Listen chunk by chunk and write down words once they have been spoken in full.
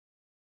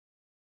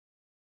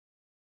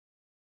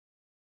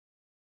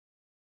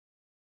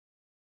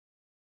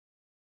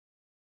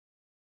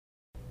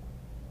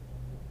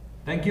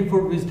Thank you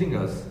for visiting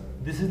us.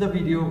 This is the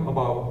video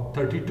about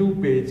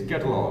 32-page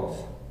catalogs.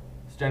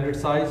 Standard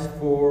size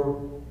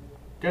for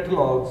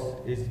catalogs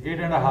is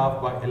 8.5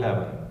 by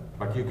 11,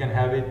 but you can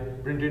have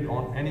it printed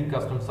on any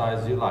custom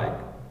size you like.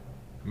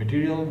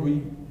 Material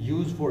we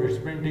use for its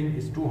printing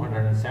is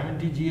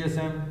 270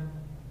 GSM,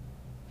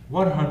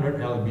 100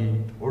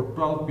 LB or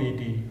 12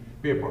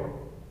 PT paper.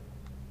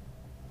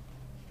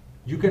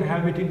 You can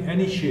have it in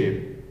any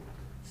shape,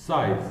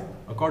 size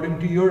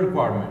according to your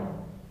requirement,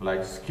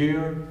 like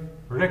square,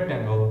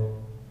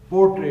 rectangle,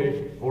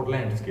 portrait or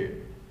landscape.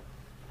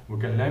 We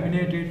can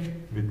laminate it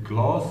with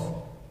gloss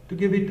to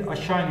give it a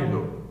shiny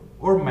look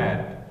or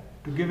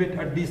matte to give it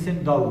a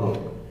decent dull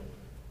look.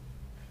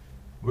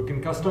 We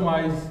can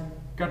customize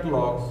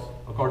catalogs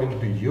according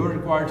to your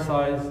required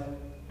size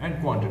and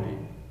quantity.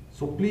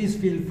 So please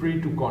feel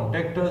free to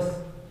contact us,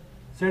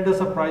 send us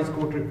a price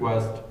quote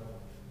request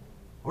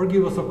or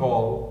give us a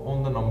call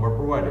on the number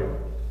provided.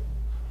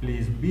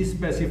 Please be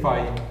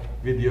specified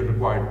with your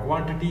required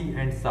quantity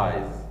and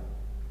size.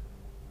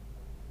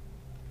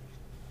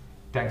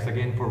 Thanks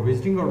again for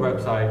visiting our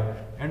website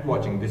and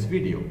watching this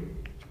video.